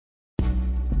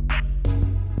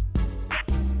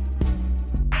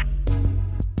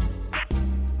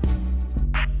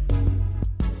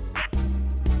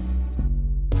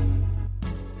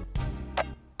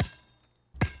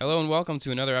Hello and welcome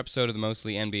to another episode of the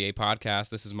Mostly NBA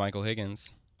podcast. This is Michael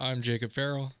Higgins. I'm Jacob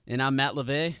Farrell. And I'm Matt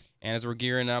LeVay. And as we're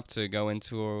gearing up to go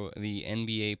into the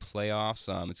NBA playoffs,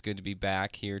 it's good to be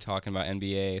back here talking about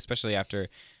NBA, especially after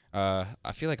I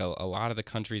feel like a lot of the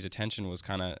country's attention was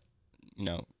kind of,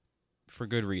 for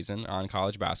good reason, on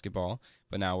college basketball.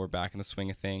 But now we're back in the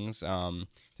swing of things. To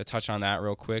touch on that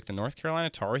real quick, the North Carolina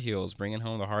Tar Heels bringing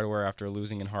home the hardware after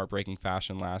losing in heartbreaking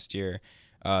fashion last year.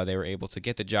 They were able to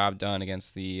get the job done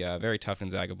against the very tough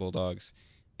Gonzaga Bulldogs.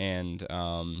 And,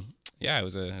 it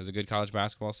was a good college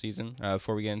basketball season.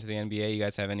 Before we get into the NBA, you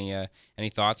guys have any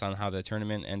thoughts on how the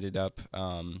tournament ended up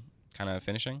kind of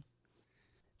finishing?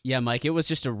 Yeah, Mike, it was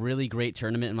just a really great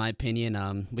tournament in my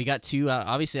opinion. We got two,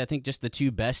 obviously I think just the two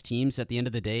best teams at the end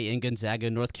of the day in Gonzaga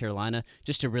and North Carolina.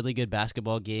 Just a really good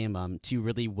basketball game, two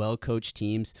really well-coached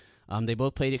teams. They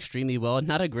both played extremely well.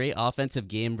 Not a great offensive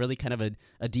game, really kind of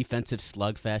a defensive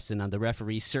slugfest, and the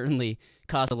referees certainly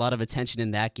caused a lot of attention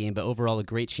in that game, but overall a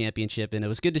great championship, and it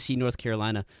was good to see North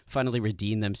Carolina finally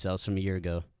redeem themselves from a year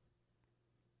ago.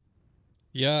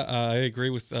 Yeah, I agree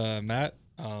with Matt.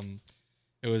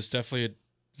 It was definitely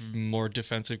a more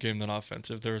defensive game than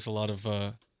offensive. There was a lot of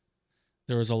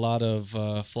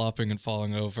flopping and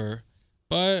falling over,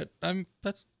 but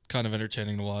that's kind of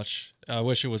entertaining to watch. I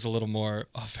wish it was a little more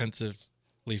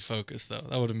offensively focused, though.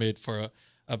 That would have made for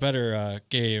a better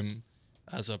game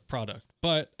as a product.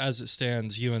 But as it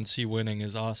stands, UNC winning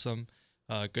is awesome.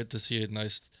 Good to see a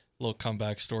nice little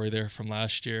comeback story there from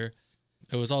last year.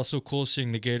 It was also cool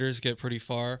seeing the Gators get pretty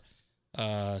far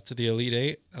to the Elite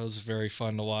Eight. That was very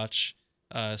fun to watch,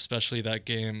 especially that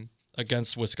game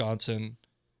against Wisconsin.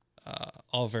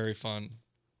 All very fun.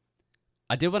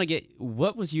 I did want to get,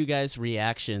 what was you guys'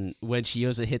 reaction when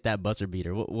Chiozza hit that buzzer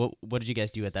beater? What did you guys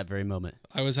do at that very moment?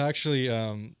 I was actually,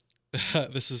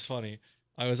 this is funny.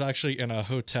 I was actually in a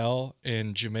hotel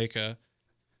in Jamaica,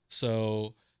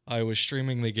 so I was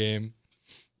streaming the game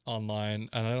online,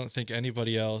 and I don't think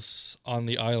anybody else on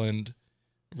the island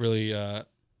really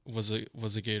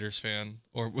was a Gators fan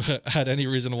or had any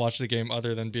reason to watch the game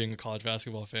other than being a college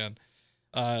basketball fan.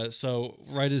 So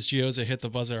right as Chiozza hit the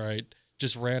buzzer, I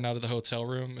just ran out of the hotel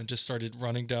room and just started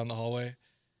running down the hallway,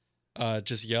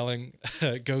 just yelling,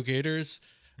 "Go Gators!"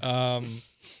 I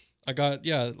got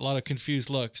a lot of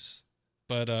confused looks,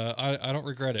 but I don't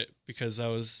regret it because it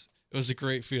was a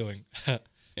great feeling.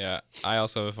 Yeah, I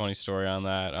also have a funny story on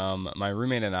that. My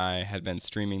roommate and I had been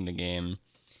streaming the game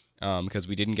because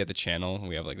we didn't get the channel.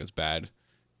 We have like this bad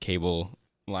cable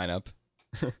lineup,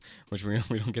 which we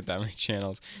don't get that many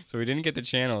channels. So we didn't get the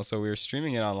channel, so we were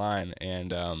streaming it online,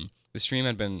 and the stream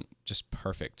had been just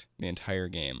perfect the entire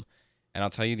game. And I'll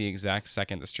tell you the exact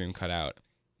second the stream cut out.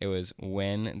 It was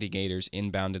when the Gators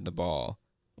inbounded the ball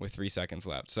with 3 seconds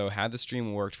left. So had the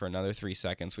stream worked for another 3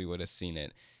 seconds, we would have seen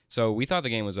it. So we thought the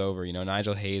game was over.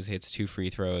 Nigel Hayes hits 2 free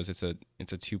throws. It's a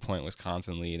 2-point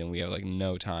Wisconsin lead, and we have like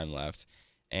no time left.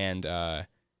 And the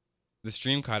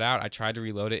stream cut out. I tried to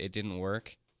reload it. It didn't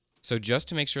work. So just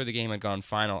to make sure the game had gone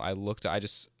final, I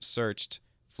just searched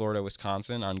Florida,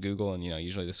 Wisconsin on Google, and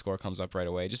usually the score comes up right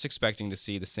away, just expecting to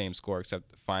see the same score except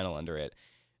the final under it.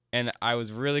 And I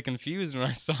was really confused when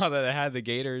I saw that it had the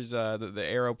Gators, the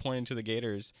arrow pointing to the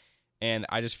Gators, and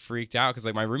I just freaked out because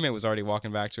like my roommate was already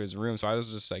walking back to his room, so I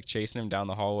was just like chasing him down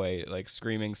the hallway, like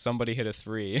screaming, "Somebody hit a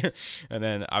 3!" And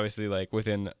then obviously like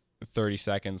within 30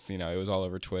 seconds, it was all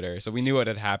over Twitter. So we knew what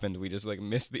had happened. We just like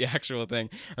missed the actual thing.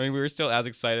 I mean, we were still as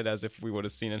excited as if we would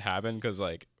have seen it happen because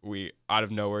like we out of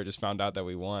nowhere just found out that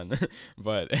we won.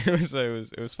 But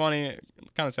it was funny,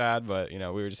 kind of sad, but we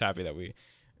were just happy that we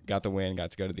got the win,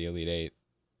 got to go to the Elite Eight.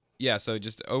 Yeah, so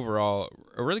just overall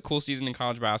a really cool season in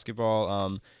college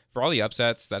basketball. For all the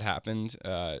upsets that happened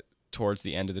towards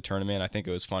the end of the tournament, I think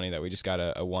it was funny that we just got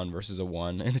a 1 versus a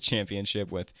 1 in the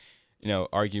championship with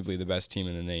arguably the best team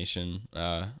in the nation.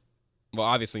 Well,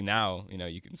 obviously now,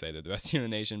 you can say they're the best team in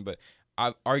the nation, but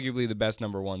arguably the best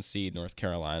number 1 seed, North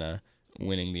Carolina,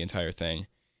 winning the entire thing.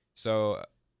 So,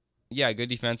 yeah, good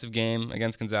defensive game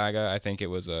against Gonzaga. I think it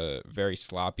was a very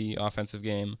sloppy offensive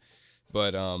game,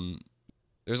 but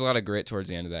there's a lot of grit towards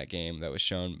the end of that game that was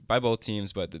shown by both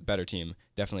teams, but the better team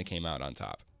definitely came out on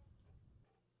top.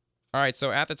 All right,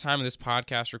 so at the time of this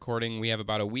podcast recording, we have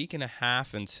about a week and a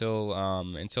half until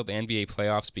the NBA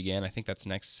playoffs begin. I think that's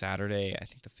next Saturday. I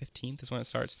think the 15th is when it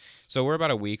starts. So we're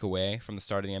about a week away from the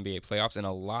start of the NBA playoffs, and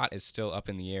a lot is still up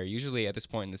in the air. Usually at this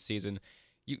point in the season,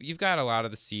 you've got a lot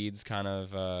of the seeds kind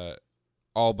of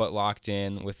all but locked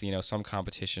in with some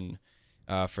competition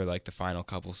for like the final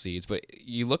couple seeds. But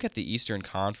you look at the Eastern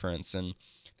Conference, and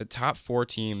the top 4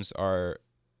 teams are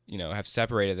have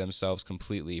separated themselves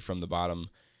completely from the bottom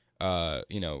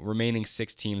remaining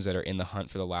 6 teams that are in the hunt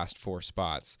for the last 4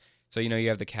 spots. So, you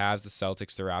have the Cavs, the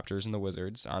Celtics, the Raptors, and the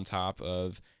Wizards on top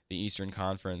of the Eastern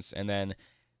Conference. And then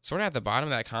sort of at the bottom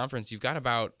of that conference, you've got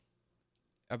about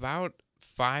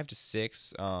 5 to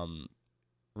 6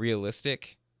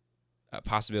 realistic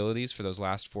possibilities for those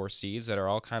last 4 seeds that are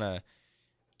all kind of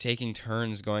taking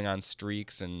turns going on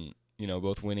streaks and,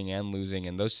 both winning and losing.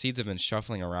 And those seeds have been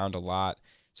shuffling around a lot.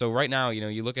 So right now,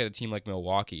 you look at a team like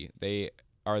Milwaukee. They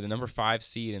are the number 5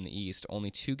 seed in the East, only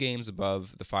 2 games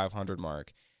above the 500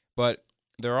 mark. But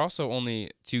they're also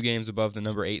only 2 games above the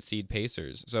number 8 seed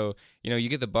Pacers. So, you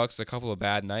get the Bucks a couple of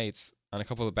bad nights,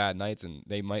 and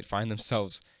they might find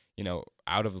themselves,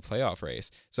 out of the playoff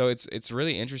race. So it's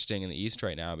really interesting in the East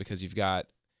right now because you've got,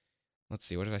 let's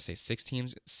see, what did I say?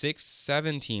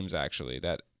 7 teams actually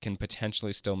that can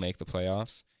potentially still make the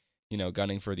playoffs,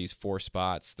 gunning for these 4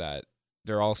 spots that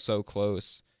they're all so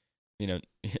close,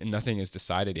 nothing is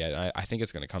decided yet. I think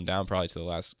it's going to come down probably to the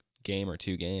last game or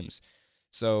 2 games.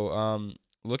 So,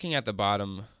 looking at the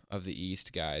bottom of the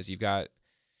East, guys, you've got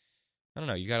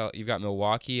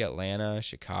Milwaukee, Atlanta,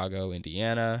 Chicago,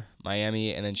 Indiana,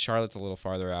 Miami, and then Charlotte's a little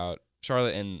farther out.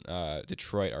 Charlotte and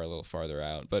Detroit are a little farther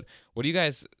out. But what do you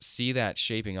guys see that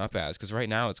shaping up as? Because right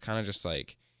now it's kind of just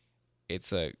like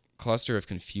it's a cluster of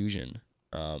confusion.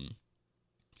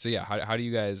 So yeah, how do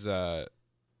you guys?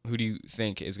 Who do you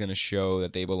think is going to show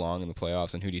that they belong in the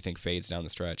playoffs, and who do you think fades down the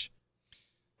stretch?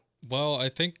 Well, I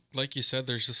think, like you said,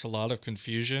 there's just a lot of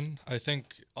confusion. I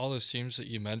think all those teams that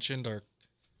you mentioned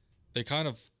they kind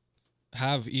of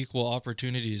have equal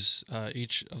opportunities,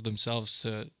 each of themselves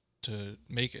to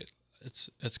make it.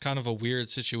 It's kind of a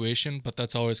weird situation, but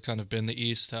that's always kind of been the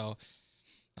East. How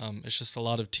it's just a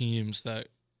lot of teams that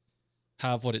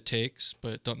have what it takes,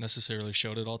 but don't necessarily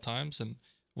show it at all times. And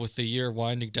with the year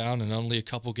winding down and only a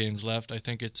couple games left, I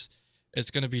think it's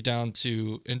going to be down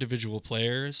to individual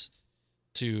players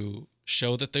to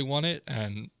show that they want it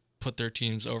and put their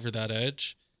teams over that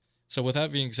edge. So with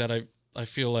that being said, I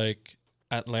feel like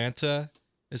Atlanta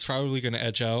is probably going to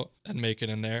edge out and make it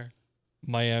in there.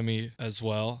 Miami as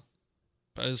well.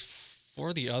 But as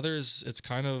for the others, it's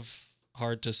kind of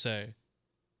hard to say.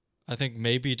 I think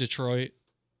maybe Detroit,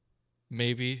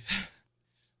 maybe.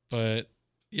 But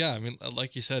yeah, I mean,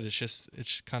 like you said, it's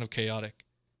just kind of chaotic.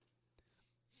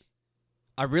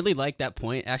 I really like that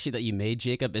point actually that you made,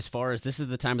 Jacob, as far as this is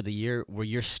the time of the year where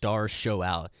your stars show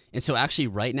out. And so actually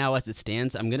right now as it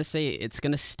stands, I'm going to say it's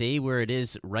going to stay where it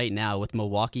is right now with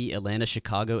Milwaukee, Atlanta,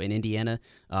 Chicago, and Indiana,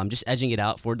 just edging it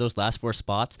out for those last 4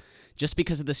 spots just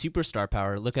because of the superstar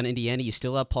power. Look on Indiana, you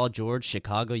still have Paul George.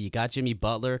 Chicago, you got Jimmy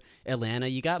Butler. Atlanta,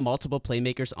 you got multiple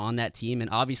playmakers on that team.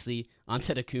 And obviously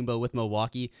Antetokounmpo with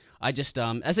Milwaukee. I just,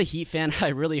 as a Heat fan, I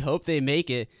really hope they make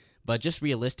it. But just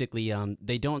realistically,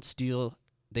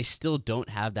 they still don't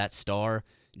have that star.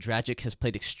 Dragic has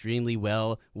played extremely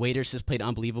well. Waiters has played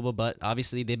unbelievable, but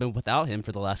obviously they've been without him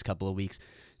for the last couple of weeks.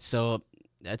 So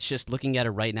that's just looking at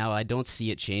it right now. I don't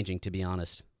see it changing, to be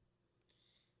honest.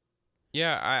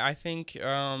 Yeah, I think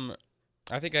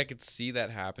I could see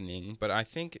that happening, but I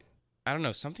don't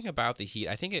know, something about the Heat.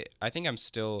 I think I'm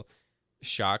still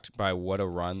shocked by what a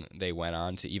run they went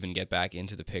on to even get back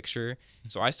into the picture.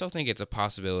 So I still think it's a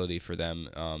possibility for them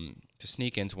to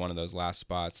sneak into one of those last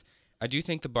spots. I do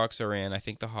think the Bucks are in. I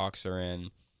think the Hawks are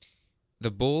in. The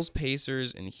Bulls,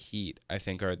 Pacers, and Heat, I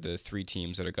think, are the 3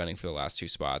 teams that are gunning for the last 2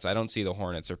 spots. I don't see the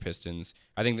Hornets or Pistons.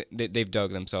 I think they've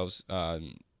dug themselves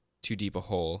too deep a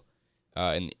hole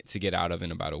and to get out of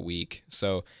in about a week.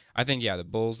 So I think, yeah, the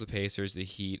Bulls, the Pacers, the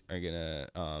Heat are going to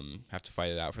have to fight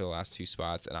it out for the last 2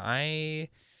 spots. And I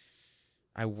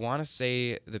want to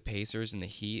say the Pacers and the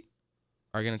Heat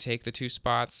are going to take the 2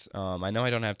 spots. I know I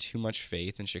don't have too much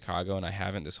faith in Chicago, and I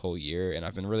haven't this whole year. And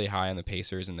I've been really high on the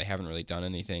Pacers, and they haven't really done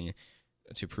anything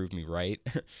to prove me right.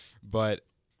 But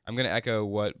I'm going to echo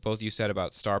what both you said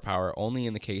about star power, only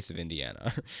in the case of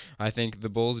Indiana. I think the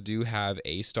Bulls do have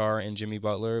a star in Jimmy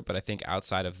Butler, but I think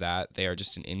outside of that, they are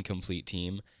just an incomplete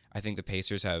team. I think the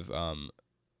Pacers have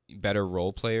better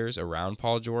role players around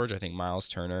Paul George. I think Miles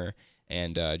Turner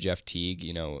and Jeff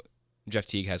Teague, Jeff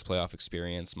Teague has playoff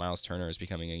experience. Miles Turner is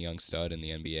becoming a young stud in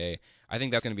the NBA. I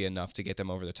think that's going to be enough to get them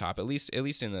over the top, at least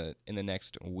in the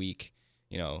next week,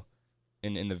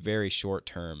 in the very short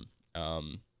term.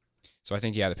 So I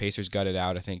think, yeah, the Pacers gut it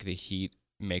out. I think the Heat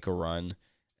make a run.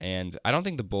 And I don't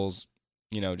think the Bulls,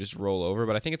 just roll over,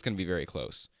 but I think it's going to be very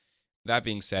close. That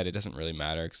being said, it doesn't really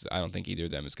matter because I don't think either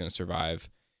of them is going to survive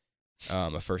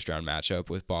a first-round matchup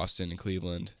with Boston and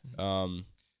Cleveland.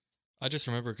 I just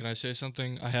remember, can I say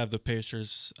something? I have the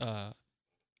Pacers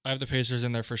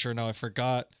in there for sure now. I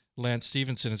forgot Lance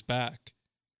Stevenson is back.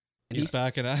 And he's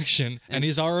back in action, and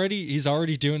he's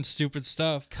already doing stupid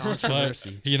stuff.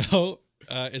 Controversy. But,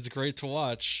 it's great to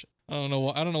watch. I don't know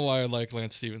why I like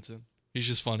Lance Stevenson. He's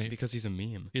just funny. Because he's a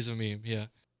meme. He's a meme, yeah.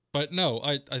 But no,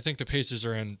 I think the Pacers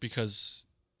are in because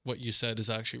what you said is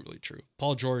actually really true.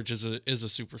 Paul George is a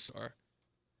superstar.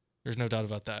 There's no doubt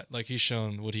about that. Like, he's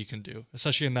shown what he can do,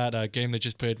 especially in that game they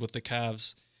just played with the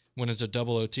Cavs when it's a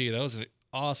double OT. That was an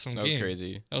awesome game. That was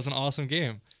crazy. That was an awesome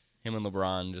game. Him and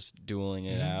LeBron just dueling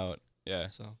it out. Yeah.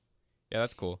 Yeah,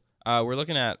 that's cool. We're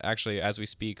looking at, actually, as we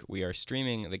speak, we are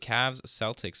streaming the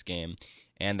Cavs-Celtics game,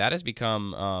 and that has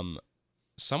become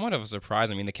somewhat of a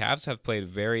surprise. I mean, the Cavs have played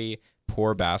very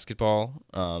poor basketball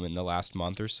in the last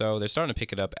month or so. They're starting to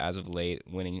pick it up as of late,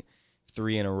 winning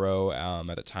 3 in a row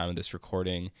at the time of this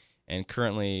recording, and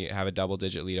currently have a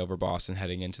double-digit lead over Boston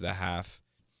heading into the half.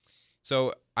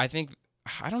 So I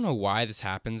don't know why this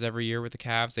happens every year with the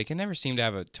Cavs. They can never seem to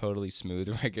have a totally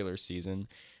smooth regular season.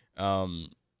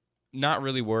 Not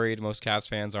really worried. Most Cavs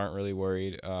fans aren't really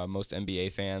worried. Most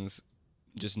NBA fans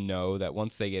just know that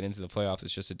once they get into the playoffs,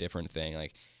 it's just a different thing.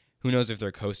 Like, who knows if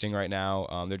they're coasting right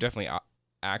now? They're definitely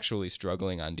actually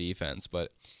struggling on defense,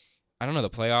 but I don't know. The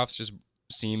playoffs just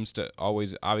seems to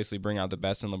always obviously bring out the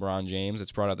best in LeBron James.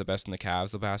 It's brought out the best in the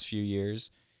Cavs the past few years.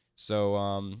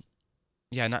 So,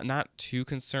 yeah, not too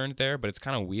concerned there, but it's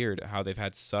kind of weird how they've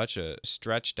had such a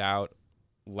stretched out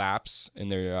lapse in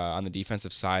their on the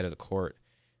defensive side of the court.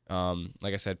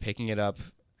 Like I said, picking it up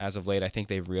as of late, I think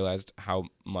they've realized how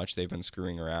much they've been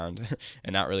screwing around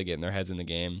and not really getting their heads in the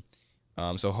game.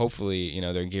 So hopefully,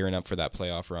 they're gearing up for that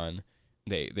playoff run.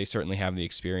 They certainly have the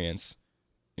experience.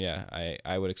 Yeah,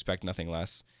 I would expect nothing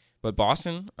less. But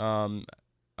Boston,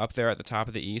 up there at the top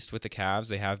of the East with the Cavs,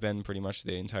 they have been pretty much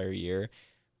the entire year.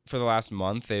 For the last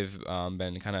month, they've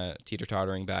been kind of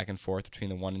teeter-tottering back and forth between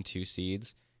the 1 and 2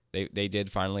 seeds. They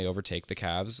did finally overtake the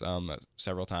Cavs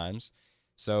several times.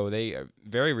 So they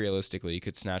very realistically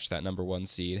could snatch that number 1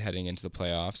 seed heading into the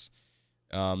playoffs.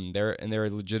 They're a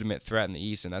legitimate threat in the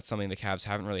East, and that's something the Cavs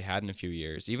haven't really had in a few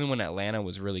years. Even when Atlanta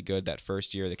was really good that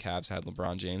first year the Cavs had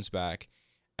LeBron James back,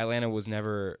 Atlanta was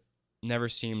never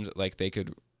seemed like they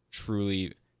could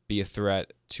truly be a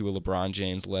threat to a LeBron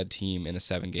James-led team in a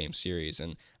 7-game series,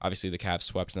 and obviously the Cavs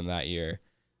swept them that year.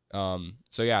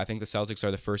 So yeah, I think the Celtics are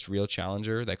the first real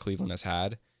challenger that Cleveland has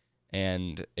had,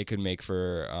 and it could make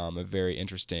for a very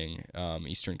interesting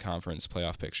Eastern Conference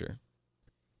playoff picture.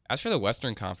 As for the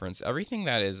Western Conference, everything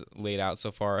that is laid out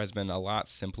so far has been a lot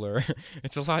simpler.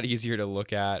 It's a lot easier to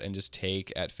look at and just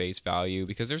take at face value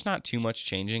because there's not too much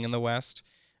changing in the West.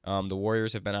 The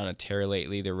Warriors have been on a tear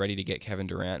lately. They're ready to get Kevin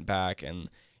Durant back and,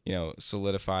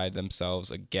 solidified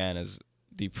themselves again as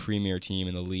the premier team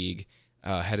in the league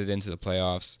headed into the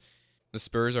playoffs. The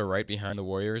Spurs are right behind the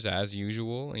Warriors as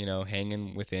usual,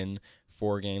 hanging within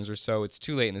 4 games or so. It's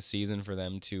too late in the season for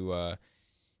them to,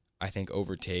 I think,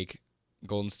 overtake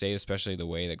Golden State, especially the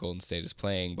way that Golden State is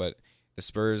playing. But the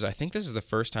Spurs, I think this is the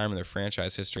first time in their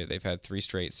franchise history they've had 3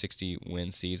 straight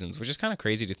 60-win seasons, which is kind of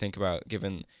crazy to think about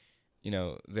given,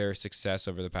 their success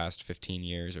over the past 15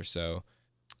 years or so.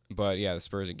 But yeah, the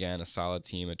Spurs, again, a solid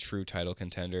team, a true title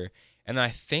contender. And I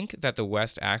think that the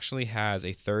West actually has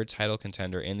a 3rd title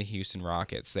contender in the Houston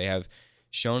Rockets. They have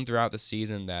shown throughout the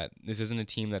season that this isn't a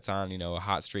team that's on, a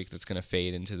hot streak that's going to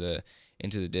fade into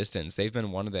the distance. They've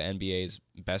been one of the NBA's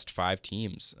best 5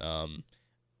 teams.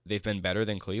 They've been better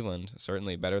than Cleveland,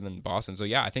 certainly better than Boston. So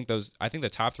yeah, I think the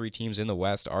top 3 teams in the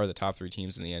West are the top 3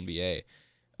 teams in the NBA.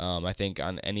 I think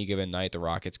on any given night the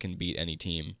Rockets can beat any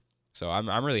team. So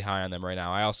I'm really high on them right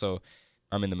now.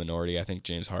 I'm in the minority. I think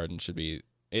James Harden should be.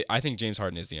 I think James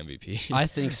Harden is the MVP. I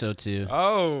think so too.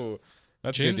 Oh,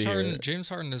 that's James good to Harden. hear. James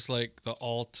Harden is like the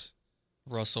alt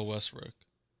Russell Westbrook,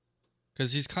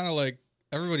 because he's kind of like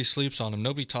everybody sleeps on him.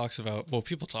 Nobody talks about. Well,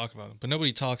 people talk about him, but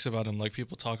nobody talks about him like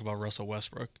people talk about Russell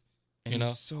Westbrook. And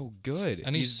he's so good.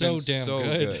 And he's so damn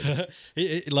good.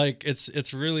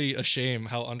 It's really a shame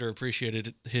how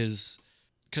underappreciated his.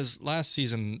 Because last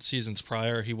seasons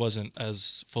prior, he wasn't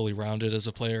as fully rounded as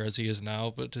a player as he is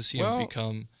now. But to see him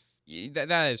become.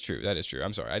 That is true. That is true.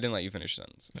 I'm sorry. I didn't let you finish the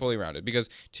sentence. Fully rounded. Because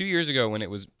 2 years ago when it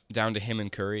was down to him and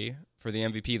Curry for the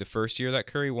MVP, the first year that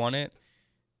Curry won it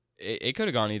could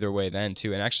have gone either way then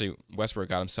too. And actually Westbrook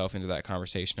got himself into that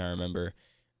conversation, I remember.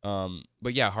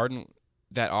 But yeah, Harden,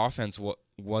 that offense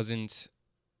wasn't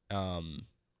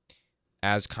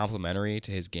as complimentary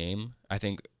to his game. I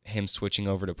think him switching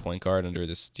over to point guard under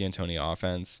this D'Antoni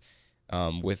offense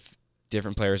with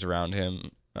different players around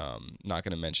him, not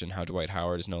going to mention how Dwight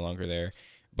Howard is no longer there,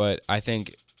 but I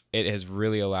think it has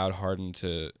really allowed Harden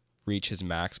to reach his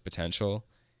max potential,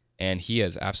 and he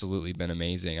has absolutely been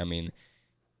amazing. I mean,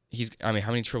 I mean,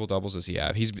 how many triple doubles does he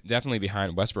have? He's definitely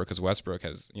behind Westbrook because Westbrook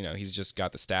has, he's just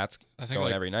got the stats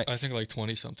going every night. I think like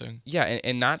 20 something. Yeah,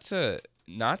 and not to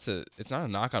it's not a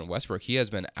knock on Westbrook. He has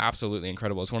been absolutely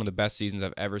incredible. It's one of the best seasons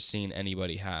I've ever seen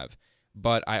anybody have.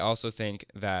 But I also think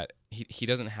that he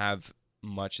doesn't have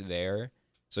much there,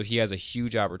 so he has a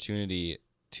huge opportunity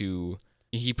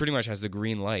he pretty much has the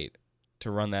green light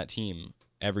to run that team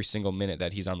every single minute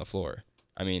that he's on the floor.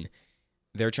 I mean,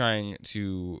 they're trying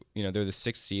to, they're the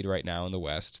 6th seed right now in the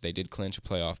West. They did clinch a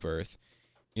playoff berth.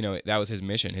 That was his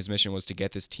mission. His mission was to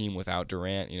get this team without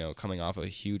Durant, coming off a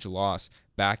huge loss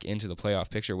back into the playoff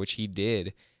picture, which he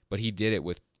did, but he did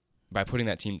it by putting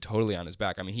that team totally on his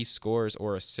back. I mean, he scores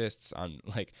or assists on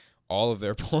like all of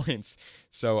their points.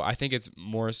 So I think it's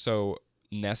more so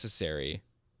necessary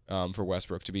for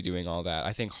Westbrook to be doing all that.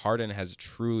 I think Harden has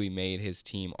truly made his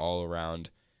team all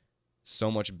around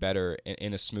so much better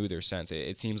in a smoother sense.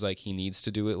 It seems like he needs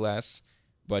to do it less,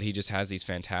 but he just has these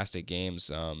fantastic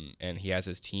games, and he has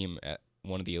his team at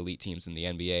one of the elite teams in the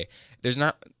NBA.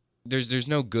 There's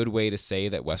no good way to say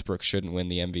that Westbrook shouldn't win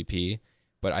the MVP,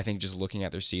 but I think just looking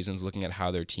at their seasons, looking at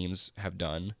how their teams have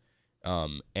done,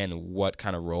 and what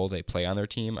kind of role they play on their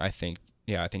team, I think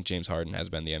James Harden has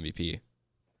been the MVP.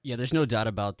 Yeah, there's no doubt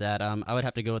about that. I would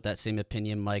have to go with that same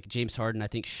opinion, Mike. James Harden, I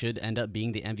think, should end up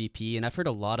being the MVP, and I've heard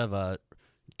a lot of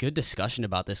good discussion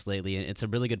about this lately, and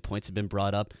some really good points have been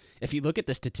brought up. If you look at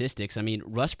the statistics, I mean,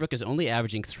 Westbrook is only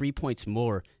averaging 3 points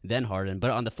more than Harden,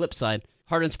 but on the flip side,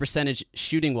 Harden's percentage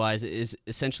shooting-wise is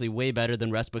essentially way better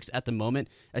than Westbrook's at the moment.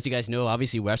 As you guys know,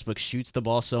 obviously Westbrook shoots the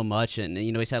ball so much, and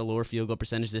he's had a lower field goal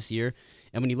percentage this year.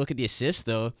 And when you look at the assists,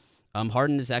 though,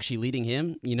 Harden is actually leading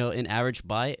him, in average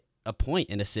by a point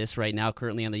in assists right now,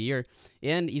 currently on the year,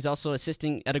 and he's also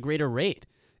assisting at a greater rate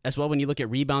as well. When you look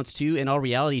at rebounds too, in all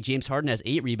reality, James Harden has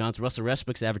 8 rebounds. Russell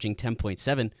Westbrook's averaging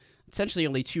 10.7, essentially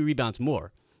only 2 rebounds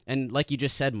more. And like you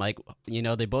just said, Mike,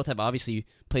 they both have obviously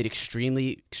played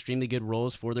extremely, extremely good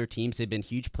roles for their teams. They've been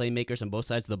huge playmakers on both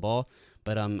sides of the ball.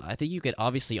 But I think you could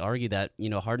obviously argue that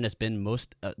Harden has been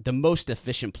the most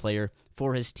efficient player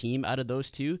for his team out of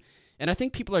those two. And I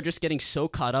think people are just getting so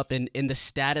caught up in the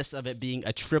status of it being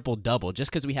a triple-double.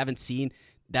 Just because we haven't seen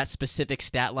that specific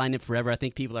stat line in forever, I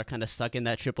think people are kind of stuck in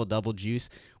that triple-double juice,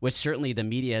 which certainly the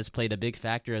media has played a big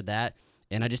factor of that.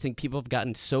 And I just think people have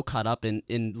gotten so caught up in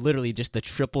literally just the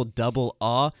triple-double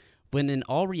awe, when in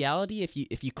all reality,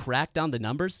 if you crack down the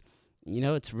numbers,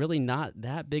 it's really not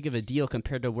that big of a deal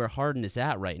compared to where Harden is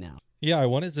at right now. Yeah, I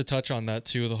wanted to touch on that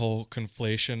too, the whole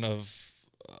conflation of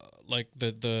like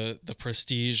the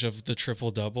prestige of the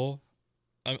triple-double.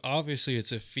 Obviously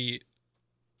it's a feat,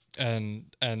 and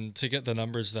to get the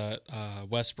numbers that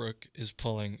Westbrook is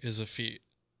pulling is a feat.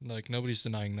 Like, nobody's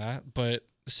denying that. But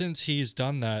since he's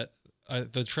done that,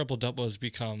 the triple-double has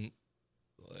become,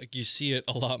 like, you see it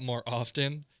a lot more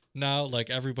often now. Like,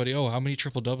 everybody, how many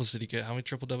triple-doubles did he get? How many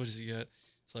triple-doubles did he get?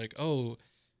 It's like,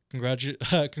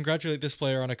 congratulate this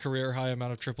player on a career high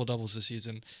amount of triple-doubles this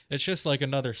season. It's just like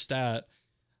another stat.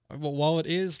 Well, while it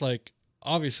is, like,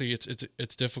 obviously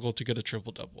it's difficult to get a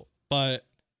triple-double, but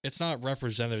it's not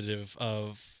representative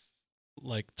of,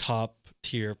 like,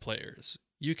 top-tier players.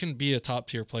 You can be a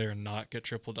top-tier player and not get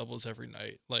triple-doubles every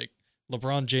night. Like,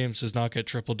 LeBron James does not get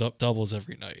triple-doubles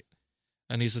every night,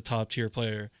 and he's a top-tier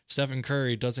player. Stephen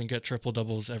Curry doesn't get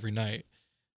triple-doubles every night,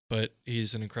 but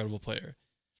he's an incredible player.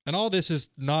 And all this is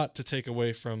not to take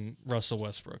away from Russell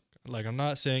Westbrook. Like, I'm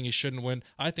not saying he shouldn't win.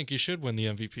 I think he should win the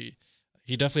MVP.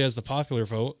 He definitely has the popular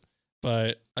vote,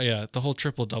 but the whole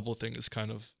triple-double thing is kind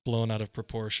of blown out of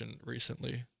proportion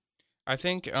recently. I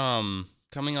think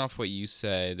coming off what you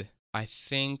said, I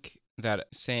think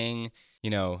that saying,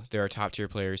 there are top-tier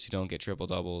players who don't get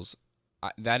triple-doubles,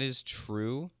 that is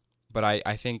true, but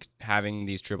I think having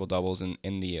these triple-doubles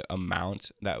in the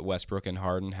amount that Westbrook and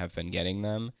Harden have been getting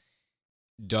them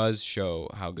does show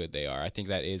how good they are. I think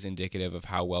that is indicative of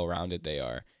how well-rounded they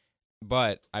are.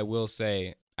 But I will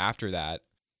say, after that,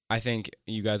 I think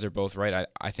you guys are both right.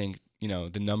 I think,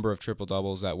 the number of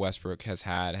triple-doubles that Westbrook has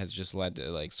had has just led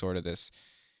to, like, sort of this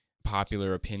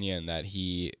popular opinion that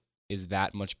he is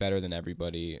that much better than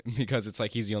everybody because it's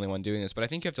like he's the only one doing this. But I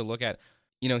think you have to look at,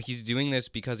 he's doing this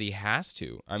because he has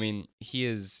to. I mean, he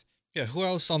is... Yeah, who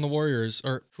else on the Warriors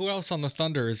or who else on the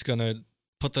Thunder is going to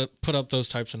put up those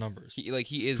types of numbers?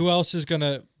 He is... Who else is going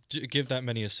to give that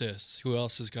many assists? Who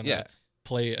else is going to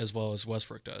play as well as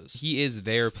Westbrook does? He is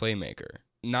their playmaker.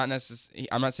 Not necessarily.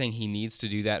 I'm not saying he needs to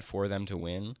do that for them to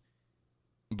win,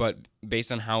 but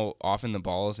based on how often the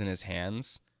ball is in his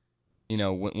hands,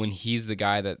 when he's the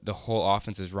guy that the whole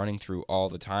offense is running through all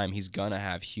the time, he's gonna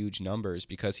have huge numbers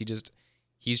because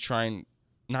he's trying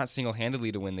not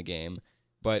single-handedly to win the game,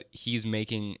 but he's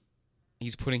making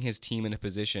he's putting his team in a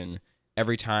position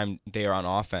every time they are on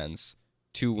offense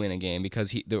to win a game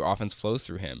because the offense flows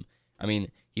through him. I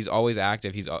mean, he's always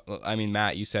active.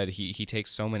 Matt, you said he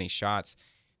takes so many shots.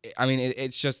 I mean,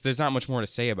 it's just there's not much more to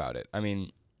say about it. I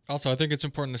mean, also, I think it's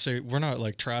important to say we're not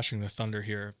like trashing the Thunder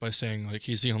here by saying like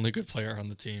he's the only good player on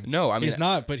the team. No, I mean he's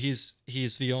not, but he's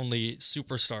the only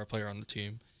superstar player on the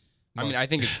team. I mean, I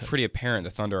think it's pretty apparent the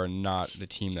Thunder are not the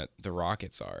team that the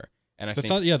Rockets are, and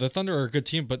the Thunder are a good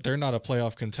team, but they're not a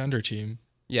playoff contender team.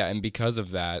 Yeah, and because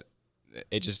of that,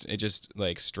 it just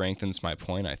like strengthens my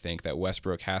point. I think that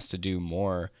Westbrook has to do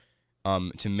more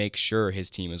to make sure his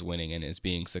team is winning and is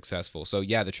being successful. So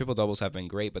yeah, the triple doubles have been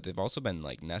great, but they've also been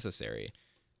like necessary.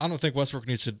 I don't think Westbrook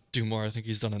needs to do more. I think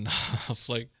he's done enough.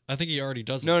 Like I think he already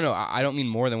does. No, I don't mean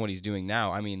more than what he's doing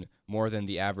now. I mean more than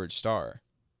the average star,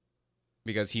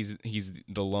 because he's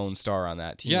the lone star on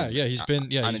that team. Yeah, he's been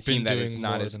on a team that is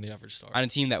not more as than the average star. On a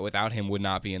team that without him would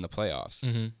not be in the playoffs.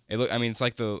 Mm-hmm. It's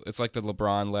like the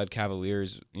LeBron-led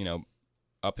Cavaliers,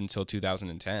 up until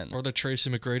 2010. Or the Tracy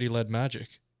McGrady-led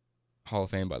Magic. Hall of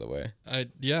Fame, by the way.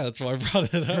 Yeah, that's why I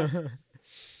brought it up.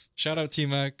 Shout out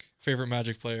T-Mac, favorite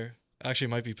Magic player. Actually, it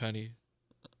might be Penny,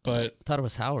 but I thought it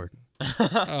was Howard.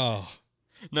 Oh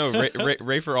no,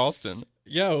 Rafer Alston.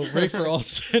 Yo, Rafer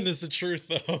Alston is the truth,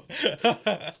 though.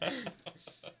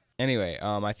 Anyway,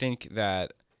 I think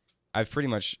that I've pretty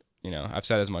much, I've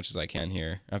said as much as I can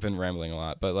here. I've been rambling a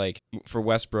lot, but like for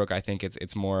Westbrook, I think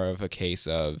it's more of a case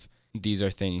of these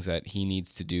are things that he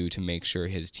needs to do to make sure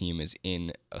his team is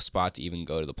in a spot to even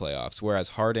go to the playoffs. Whereas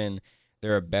Harden,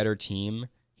 they're a better team.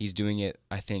 He's doing it,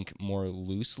 I think, more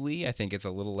loosely. I think it's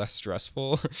a little less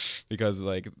stressful because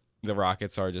like the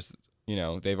Rockets are just,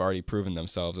 they've already proven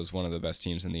themselves as one of the best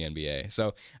teams in the NBA.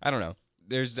 So I don't know.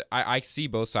 I see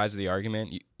both sides of the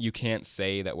argument. You can't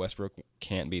say that Westbrook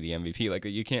can't be the MVP. Like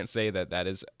you can't say that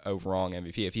is a wrong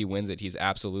MVP. If he wins it, he's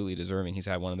absolutely deserving. He's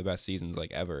had one of the best seasons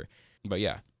like ever. But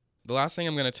yeah, the last thing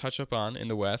I'm going to touch up on in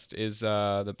the West is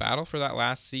the battle for that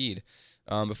last seed.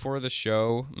 Before the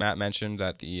show, Matt mentioned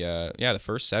that the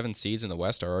first 7 seeds in the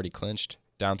West are already clinched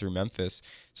down through Memphis.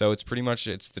 So it's the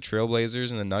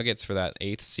Trailblazers and the Nuggets for that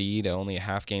 8th seed. Only a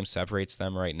half game separates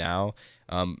them right now.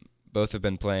 Both have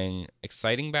been playing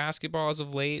exciting basketball as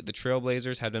of late. The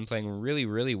Trailblazers had been playing really,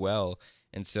 really well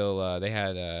until they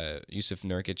had Yusuf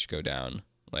Nurkic go down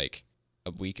like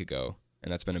a week ago,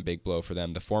 and that's been a big blow for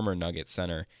them, the former Nuggets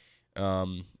center.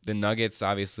 The Nuggets,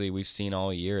 obviously, we've seen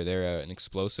all year. They're an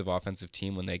explosive offensive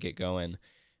team when they get going.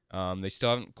 They still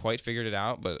haven't quite figured it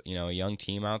out, but a young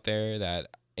team out there that,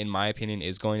 in my opinion,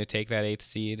 is going to take that 8th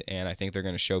seed, and I think they're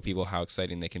going to show people how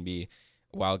exciting they can be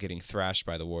while getting thrashed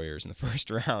by the Warriors in the first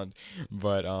round.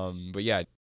 But yeah.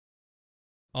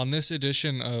 On this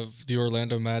edition of the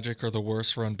Orlando Magic are the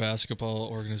worst run basketball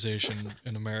organization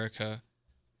in America,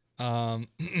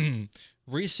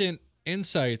 recent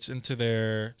insights into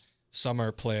their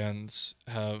summer plans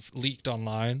have leaked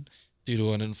online due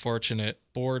to an unfortunate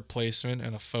board placement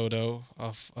and a photo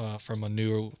of from a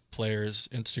new player's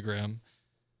Instagram.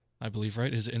 I believe,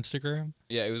 right? His Instagram?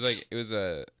 Yeah,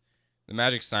 the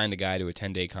Magic signed a guy to a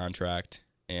 10-day contract,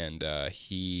 and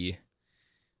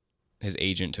his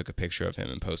agent took a picture of him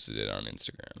and posted it on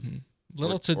Instagram.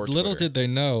 Little did they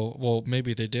know. Well,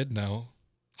 maybe they did know.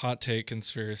 Hot take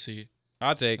conspiracy.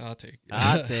 Hot take.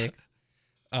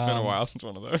 It's been a while since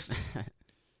one of those.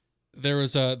 There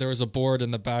was a board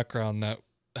in the background that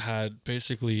had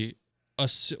basically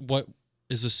what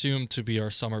is assumed to be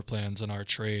our summer plans and our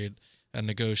trade and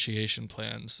negotiation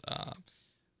plans.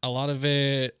 A lot of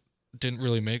it didn't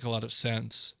really make a lot of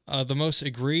sense. The most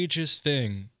egregious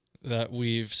thing that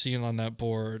we've seen on that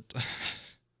board,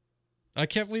 I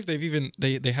can't believe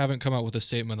they haven't come out with a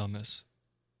statement on this.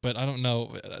 But I don't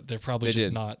know. They're probably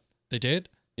not. They did?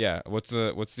 Yeah. What's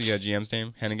the GM's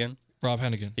name? Hennigan? Rob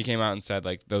Hennigan. He came out and said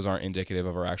like those aren't indicative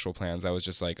of our actual plans. That was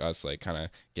just like us like kind of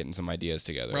getting some ideas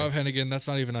together. Rob Hennigan, that's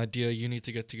not even an idea. You need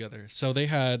to get together. So they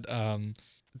had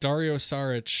Dario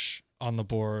Saric on the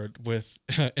board with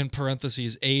in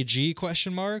parentheses AG ?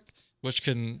 Which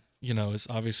can is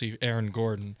obviously Aaron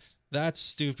Gordon. That's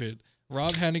stupid.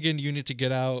 Rob Hennigan, you need to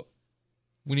get out.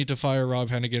 We need to fire Rob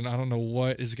Hennigan. I don't know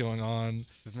what is going on.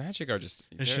 The Magic are just...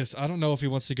 I don't know if he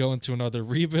wants to go into another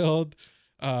rebuild.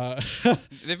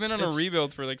 They've been on a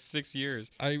rebuild for like 6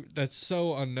 years. That's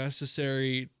so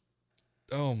unnecessary.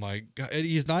 Oh my God.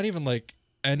 He's not even like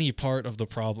any part of the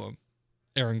problem.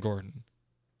 Aaron Gordon.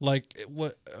 Like,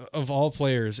 what of all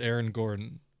players, Aaron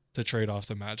Gordon to trade off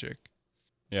the Magic.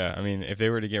 Yeah, I mean, if they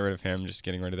were to get rid of him, just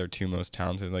getting rid of their 2 most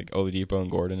talented, like Oladipo and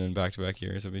Gordon in back-to-back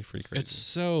years, it'd be pretty crazy. It's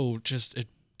so it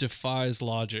defies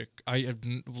logic. I have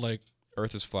like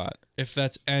Earth is flat. If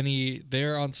that's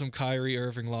they're on some Kyrie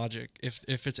Irving logic.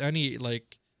 If it's any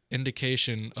like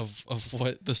indication of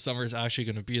what the summer is actually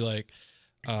going to be like,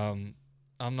 I'm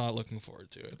not looking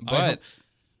forward to it. But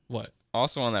what?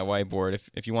 Also on that whiteboard,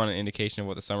 if you want an indication of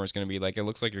what the summer is going to be like, it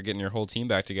looks like you're getting your whole team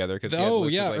back together.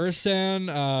 Ursan,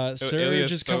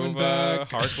 Serge is coming back.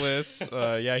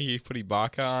 Harkless, he put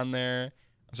Ibaka on there.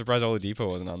 I'm surprised Oladipo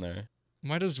wasn't on there.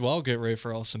 Might as well get Ray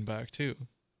Olsen back too,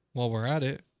 while we're at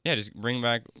it. Yeah, just bring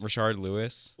back Rashard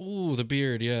Lewis. Ooh, the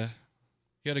beard, yeah.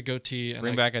 He had a goatee.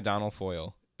 Bring back a Donald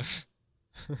Foyle.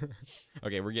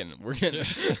 Okay, we're getting.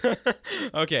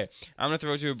 Okay, I'm gonna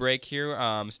throw to a break here.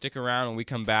 Stick around. When we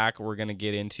come back, we're gonna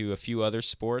get into a few other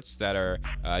sports that are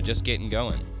just getting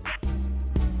going.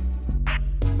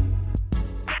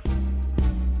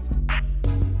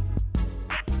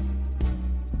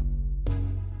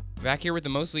 Back here with the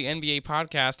Mostly NBA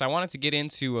podcast, I wanted to get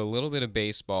into a little bit of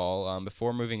baseball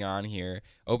before moving on here.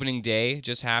 Opening day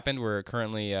just happened. We're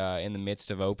currently in the midst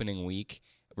of opening week.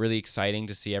 Really exciting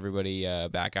to see everybody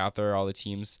back out there, all the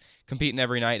teams competing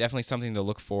every night. Definitely something to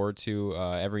look forward to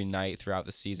every night throughout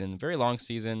the season. Very long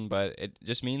season, but it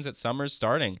just means that summer's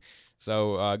starting.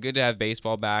 So good to have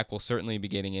baseball back. We'll certainly be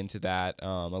getting into that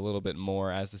a little bit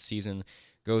more as the season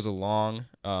goes along,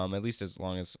 at least as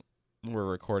long as we're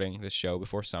recording this show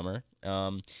before summer.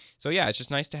 So yeah, it's just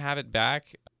nice to have it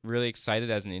back. Really excited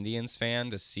as an Indians fan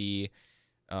to see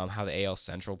how the AL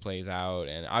Central plays out,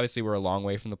 and obviously we're a long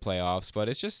way from the playoffs, but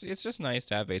it's just nice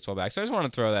to have baseball back. So I just want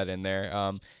to throw that in there.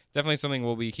 Definitely something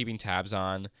we'll be keeping tabs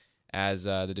on as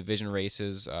the division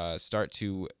races start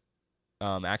to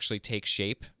actually take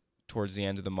shape towards the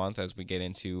end of the month as we get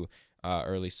into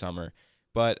early summer.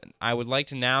 But I would like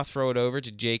to now throw it over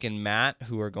to Jake and Matt,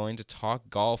 who are going to talk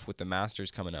golf with the Masters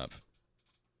coming up.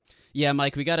 Yeah,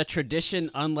 Mike, we got a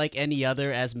tradition unlike any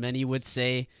other, as many would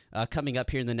say, coming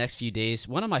up here in the next few days.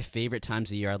 One of my favorite times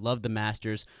of the year. I love the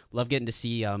Masters. Love getting to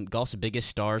see golf's biggest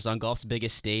stars on golf's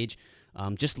biggest stage.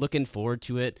 Just looking forward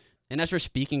to it. And as we're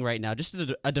speaking right now, just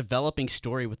a developing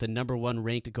story with the number 1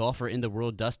 ranked golfer in the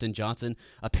world, Dustin Johnson,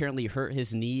 apparently hurt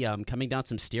his knee coming down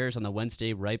some stairs on the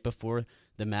Wednesday right before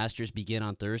the Masters begin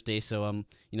on Thursday. So,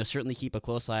 certainly keep a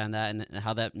close eye on that and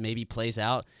how that maybe plays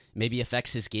out, maybe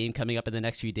affects his game coming up in the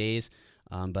next few days.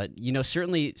 But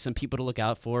certainly some people to look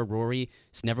out for. Rory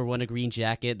has never won a green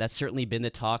jacket. That's certainly been the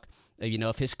talk,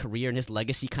 of his career and his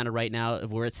legacy kind of right now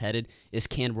of where it's headed is,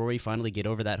 can Rory finally get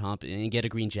over that hump and get a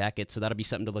green jacket? So that'll be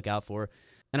something to look out for.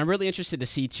 And I'm really interested to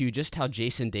see, too, just how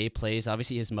Jason Day plays.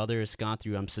 Obviously, his mother has gone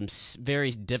through some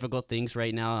very difficult things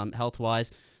right now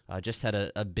health-wise. Just had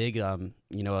a big,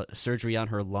 surgery on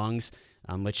her lungs,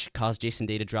 which caused Jason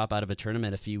Day to drop out of a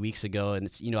tournament a few weeks ago. And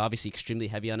it's, obviously extremely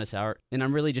heavy on his heart. And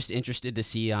I'm really just interested to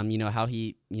see, how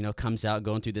he, comes out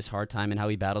going through this hard time and how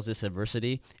he battles this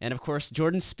adversity. And, of course,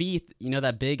 Jordan Spieth,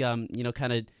 that big,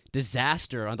 kind of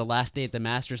disaster on the last day at the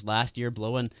Masters last year,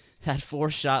 blowing that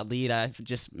 4-shot lead.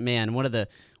 One of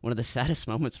the saddest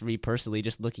moments for me personally,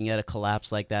 just looking at a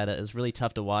collapse like that. It was really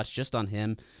tough to watch just on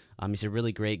him. He's a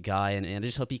really great guy, and I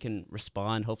just hope he can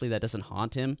respond. Hopefully that doesn't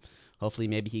haunt him. Hopefully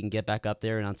maybe he can get back up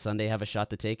there and on Sunday have a shot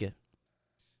to take it.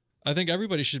 I think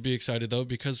everybody should be excited, though,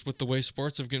 because with the way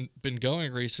sports have been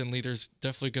going recently, there's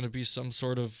definitely going to be some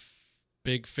sort of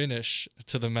big finish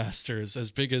to the Masters,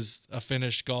 as big as a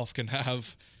finish golf can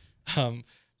have. But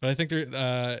I think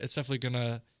it's definitely going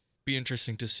to be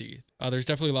interesting to see. There's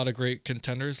definitely a lot of great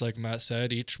contenders, like Matt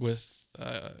said, each with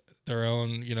their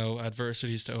own,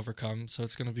 adversities to overcome. So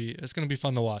it's gonna be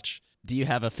fun to watch. Do you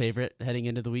have a favorite heading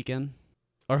into the weekend,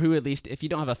 or who, at least if you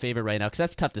don't have a favorite right now, because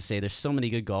that's tough to say. There's so many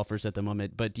good golfers at the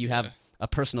moment. But do you have a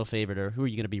personal favorite, or who are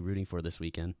you going to be rooting for this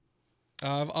weekend?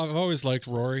 I've always liked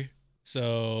Rory,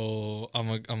 so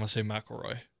I'm gonna say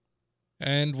McIlroy.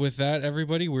 And with that,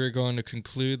 everybody, we're going to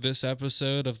conclude this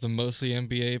episode of the Mostly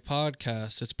NBA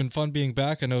podcast. It's been fun being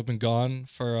back. I know I've been gone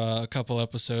for a couple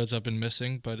episodes I've been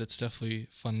missing, but it's definitely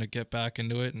fun to get back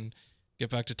into it and get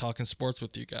back to talking sports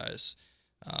with you guys.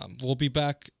 We'll be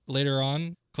back later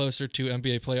on, closer to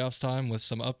NBA playoffs time, with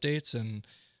some updates and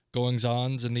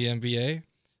goings-ons in the NBA.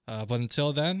 But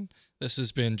until then, this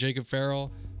has been Jacob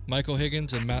Farrell, Michael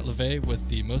Higgins, and Matt LeVay with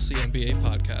the Mostly NBA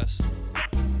podcast.